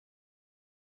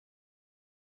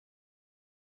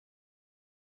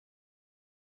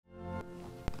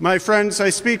My friends,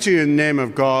 I speak to you in the name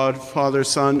of God, Father,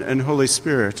 Son, and Holy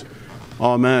Spirit.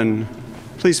 Amen.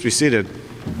 Please be seated.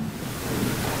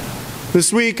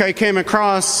 This week I came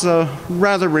across a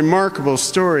rather remarkable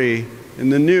story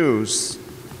in the news.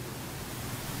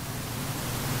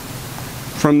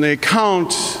 From the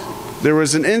account, there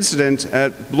was an incident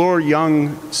at Bloor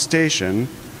Young Station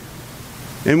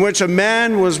in which a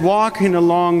man was walking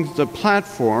along the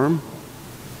platform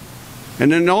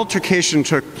and an altercation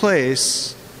took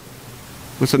place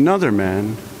with another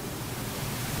man,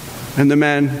 and the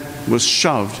man was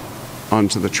shoved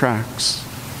onto the tracks.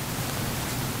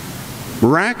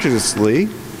 Miraculously,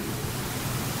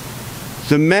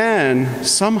 the man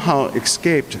somehow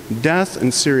escaped death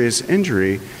and serious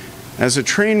injury as a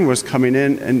train was coming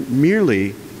in and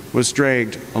merely was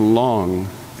dragged along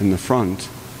in the front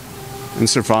and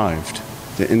survived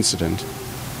the incident.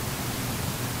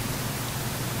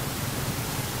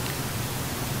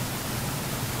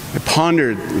 I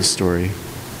pondered the story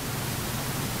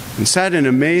and sat in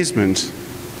amazement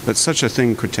that such a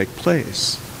thing could take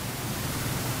place.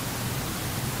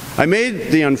 I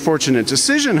made the unfortunate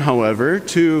decision, however,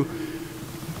 to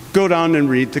go down and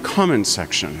read the comments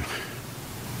section,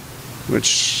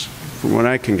 which, from what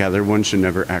I can gather, one should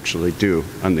never actually do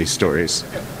on these stories.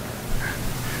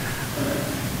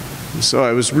 So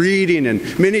I was reading,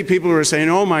 and many people were saying,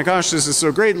 "Oh my gosh, this is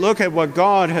so great. Look at what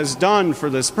God has done for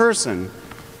this person."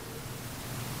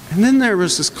 And then there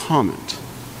was this comment.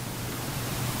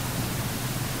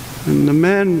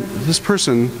 And this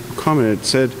person commented,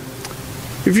 said,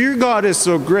 "If your God is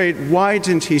so great, why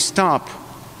didn't he stop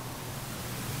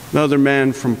the other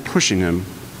man from pushing him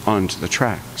onto the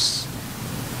tracks?"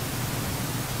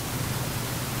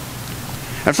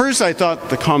 At first I thought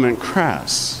the comment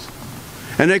crass.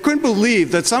 And I couldn't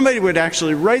believe that somebody would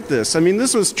actually write this. I mean,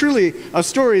 this was truly a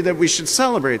story that we should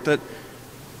celebrate, that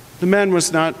the man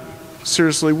was not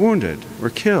seriously wounded or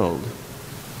killed.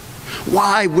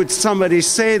 Why would somebody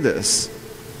say this?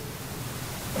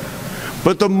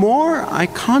 But the more I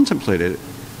contemplated it,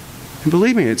 and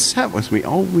believe me, it sat with me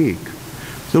all week,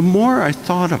 the more I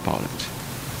thought about it,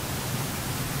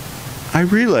 I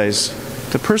realized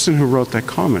the person who wrote that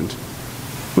comment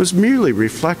was merely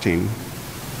reflecting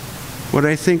what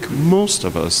I think most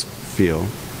of us feel.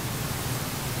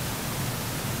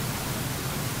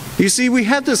 You see, we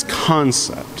had this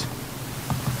concept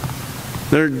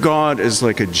that God is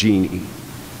like a genie,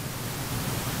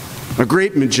 a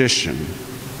great magician,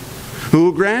 who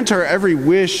will grant our every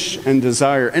wish and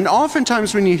desire. And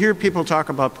oftentimes when you hear people talk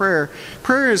about prayer,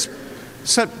 prayer is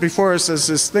set before us as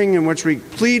this thing in which we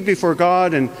plead before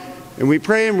God, and we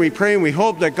pray and we pray and we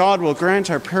hope that God will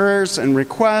grant our prayers and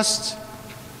requests.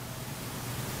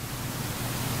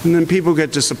 And then people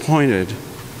get disappointed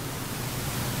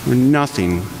when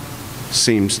nothing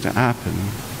seems to happen.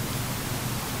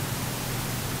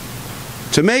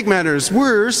 To make matters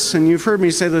worse, and you've heard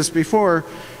me say this before,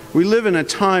 we live in a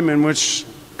time in which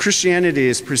Christianity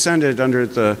is presented under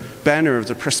the banner of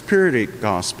the prosperity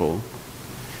gospel,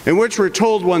 in which we're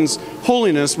told one's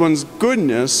holiness, one's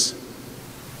goodness,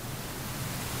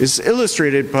 is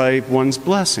illustrated by one's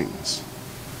blessings.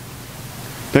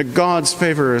 That God's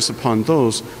favor is upon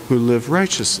those who live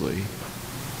righteously.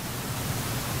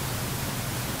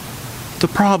 The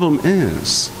problem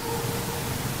is,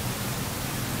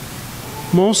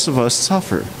 most of us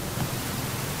suffer.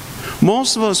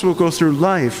 Most of us will go through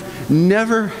life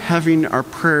never having our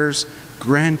prayers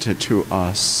granted to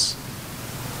us.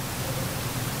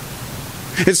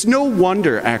 It's no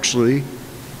wonder, actually,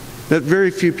 that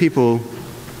very few people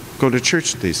go to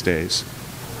church these days.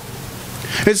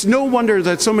 It's no wonder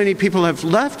that so many people have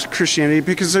left Christianity,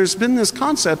 because there's been this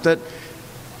concept that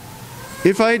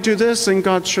if I do this, then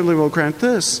God surely will grant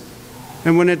this.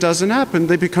 And when it doesn't happen,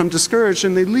 they become discouraged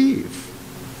and they leave.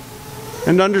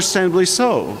 And understandably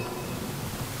so.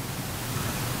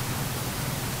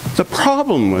 The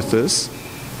problem with this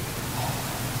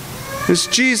is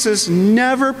Jesus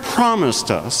never promised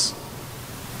us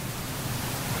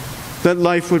that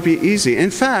life would be easy. In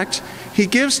fact, he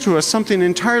gives to us something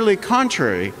entirely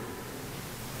contrary.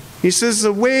 He says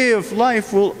the way of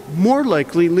life will more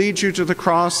likely lead you to the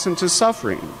cross and to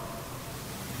suffering,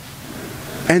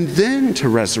 and then to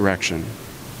resurrection.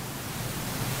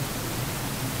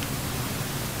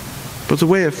 But the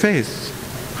way of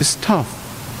faith is tough.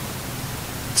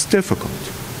 It's difficult.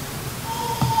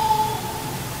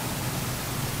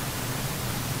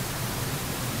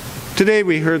 Today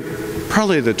we heard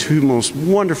probably the two most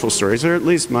wonderful stories, or at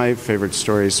least my favorite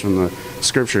stories from the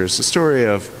scriptures, the story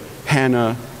of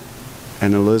Hannah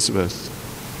and Elizabeth.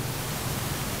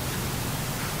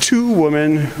 Two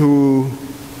women who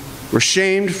were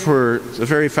shamed for the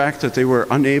very fact that they were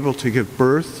unable to give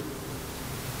birth.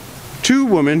 Two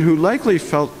women who likely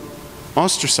felt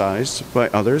ostracized by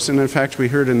others, and in fact we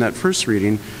heard in that first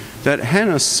reading that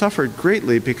Hannah suffered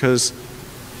greatly because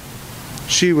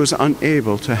she was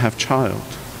unable to have child.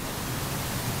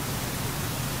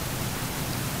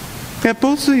 Yet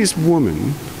both of these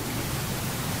women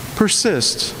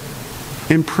persist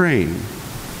in praying.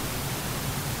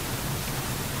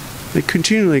 They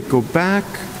continually go back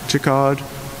to God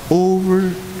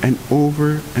over and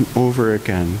over and over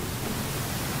again.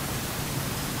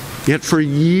 Yet for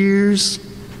years,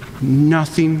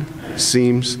 nothing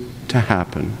seems to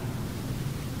happen.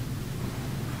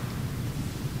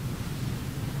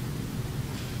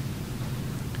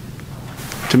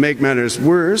 To make matters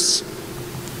worse,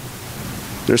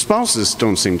 their spouses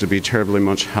don't seem to be terribly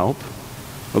much help.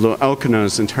 Although Elkanah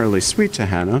is entirely sweet to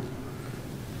Hannah,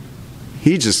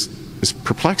 he just is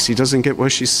perplexed. He doesn't get why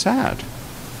she's sad.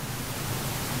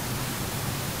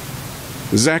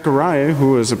 Zechariah,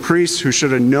 who was a priest who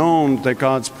should have known that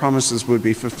God's promises would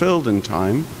be fulfilled in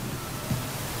time,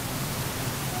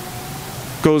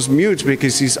 goes mute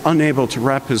because he's unable to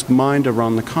wrap his mind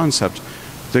around the concept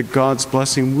that God's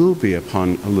blessing will be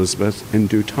upon Elizabeth in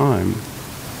due time.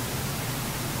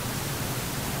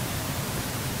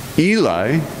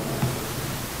 Eli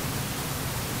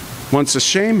wants to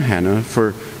shame Hannah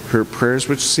for her prayers,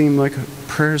 which seem like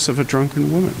prayers of a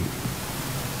drunken woman.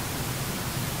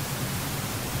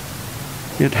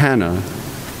 Yet Hannah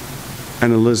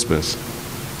and Elizabeth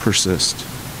persist.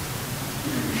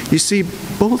 You see,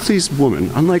 both these women,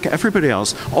 unlike everybody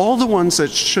else, all the ones that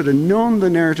should have known the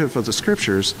narrative of the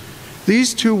Scriptures,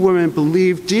 these two women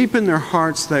believe deep in their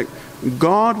hearts that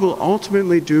God will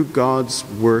ultimately do God's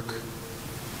work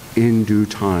in due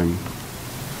time.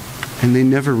 And they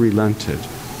never relented.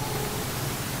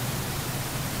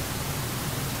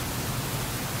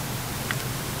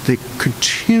 They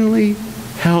continually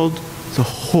held the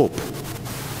hope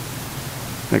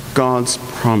that God's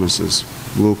promises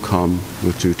will come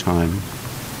with due time.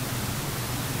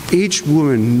 Each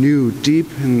woman knew deep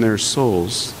in their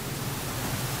souls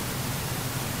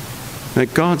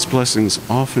that God's blessings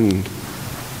often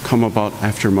come about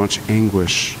after much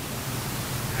anguish,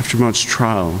 after much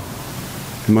trial,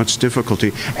 and much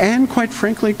difficulty. And quite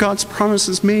frankly, God's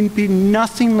promises may be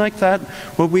nothing like that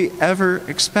what we ever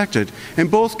expected. In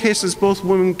both cases, both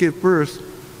women give birth,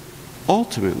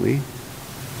 ultimately,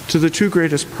 to the two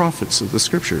greatest prophets of the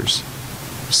Scriptures,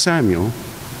 Samuel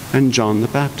and John the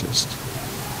Baptist.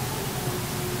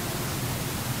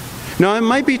 Now, it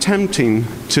might be tempting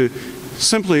to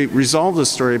simply resolve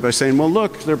this story by saying, well,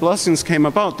 look, their blessings came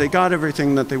about. They got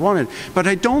everything that they wanted. But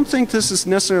I don't think this is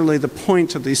necessarily the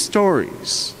point of these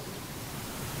stories.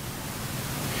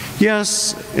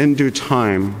 Yes, in due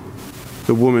time,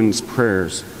 the woman's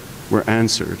prayers were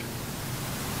answered.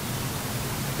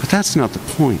 But that's not the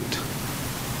point.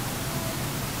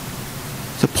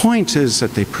 The point is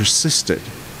that they persisted.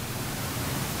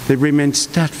 They remained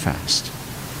steadfast,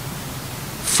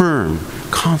 firm,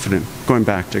 confident, going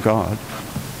back to God.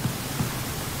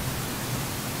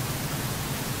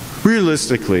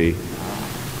 Realistically,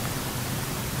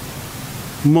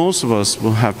 most of us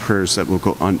will have prayers that will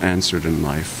go unanswered in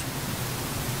life.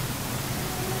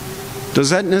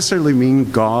 Does that necessarily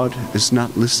mean God is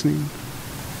not listening?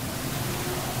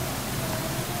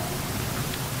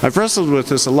 I've wrestled with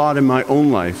this a lot in my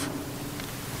own life.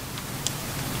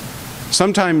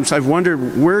 Sometimes I've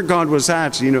wondered where God was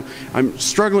at. You know, I'm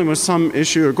struggling with some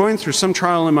issue or going through some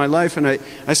trial in my life, and I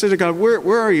say to God,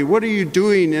 where are you? What are you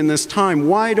doing in this time?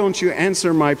 Why don't you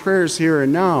answer my prayers here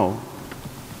and now?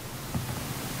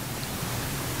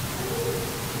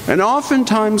 And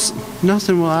oftentimes,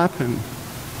 nothing will happen.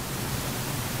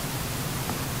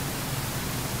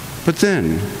 But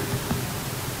then,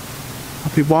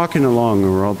 I'll be walking along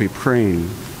or I'll be praying,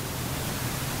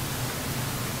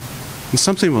 and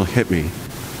something will hit me.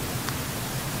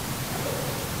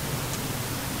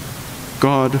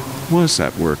 God was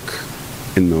at work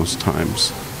in those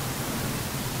times.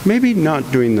 Maybe not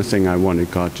doing the thing I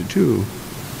wanted God to do,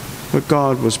 but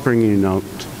God was bringing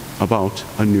about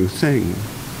a new thing.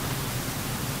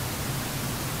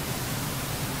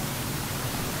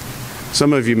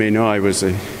 Some of you may know I was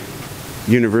a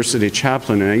university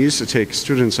chaplain, and I used to take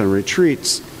students on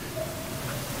retreats.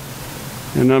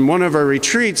 And on one of our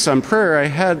retreats on prayer, I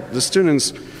had the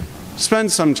students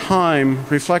spend some time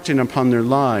reflecting upon their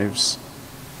lives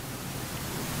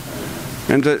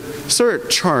and to sort of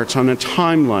chart on a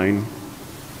timeline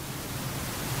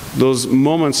those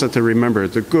moments that they remember,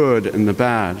 the good and the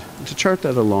bad, to chart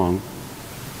that along.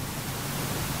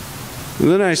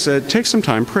 And then I said, take some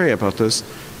time, pray about this.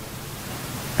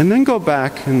 And then go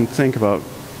back and think about,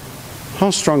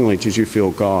 how strongly did you feel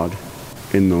God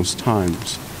in those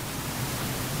times?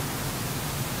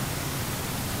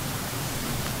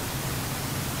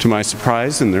 To my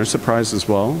surprise, and their surprise as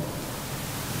well,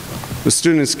 the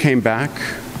students came back,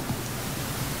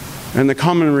 and the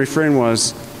common refrain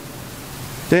was,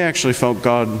 they actually felt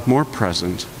God more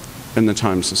present in the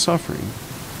times of suffering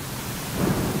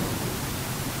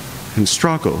and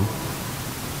struggle.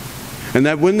 And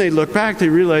that when they look back, they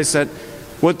realize that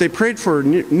what they prayed for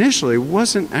initially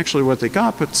wasn't actually what they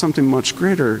got, but something much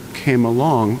greater came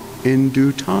along in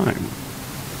due time.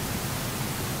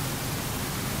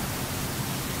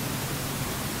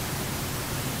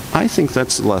 I think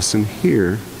that's the lesson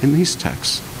here in these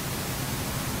texts.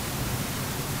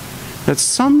 That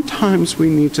sometimes we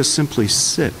need to simply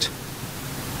sit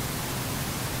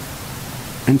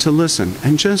and to listen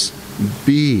and just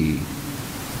be.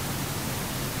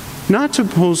 Not to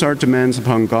impose our demands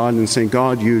upon God and say,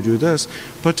 God, you do this,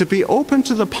 but to be open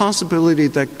to the possibility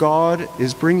that God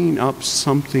is bringing up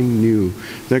something new,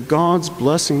 that God's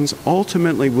blessings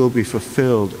ultimately will be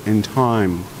fulfilled in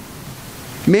time.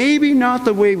 Maybe not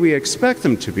the way we expect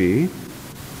them to be,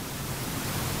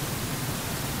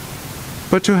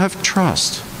 but to have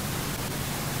trust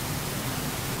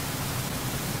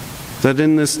that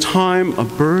in this time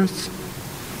of birth,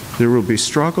 there will be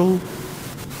struggle,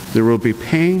 there will be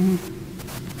pain,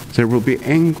 there will be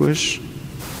anguish,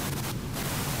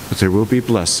 but there will be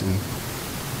blessing.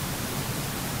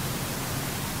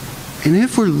 And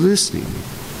if we're listening,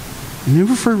 and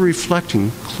if we're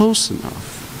reflecting close enough,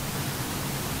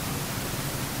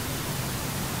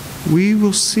 we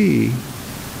will see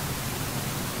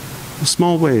the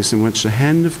small ways in which the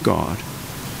hand of God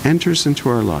enters into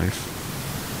our life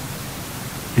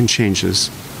and changes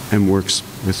and works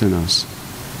within us.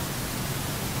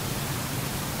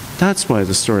 That's why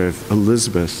the story of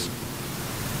Elizabeth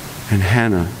and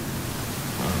Hannah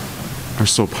are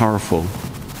so powerful.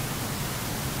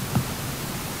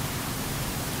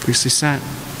 Because they sat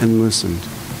and listened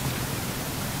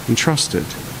and trusted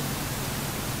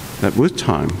that with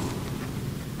time,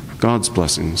 God's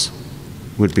blessings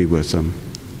would be with them.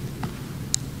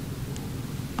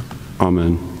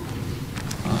 Amen.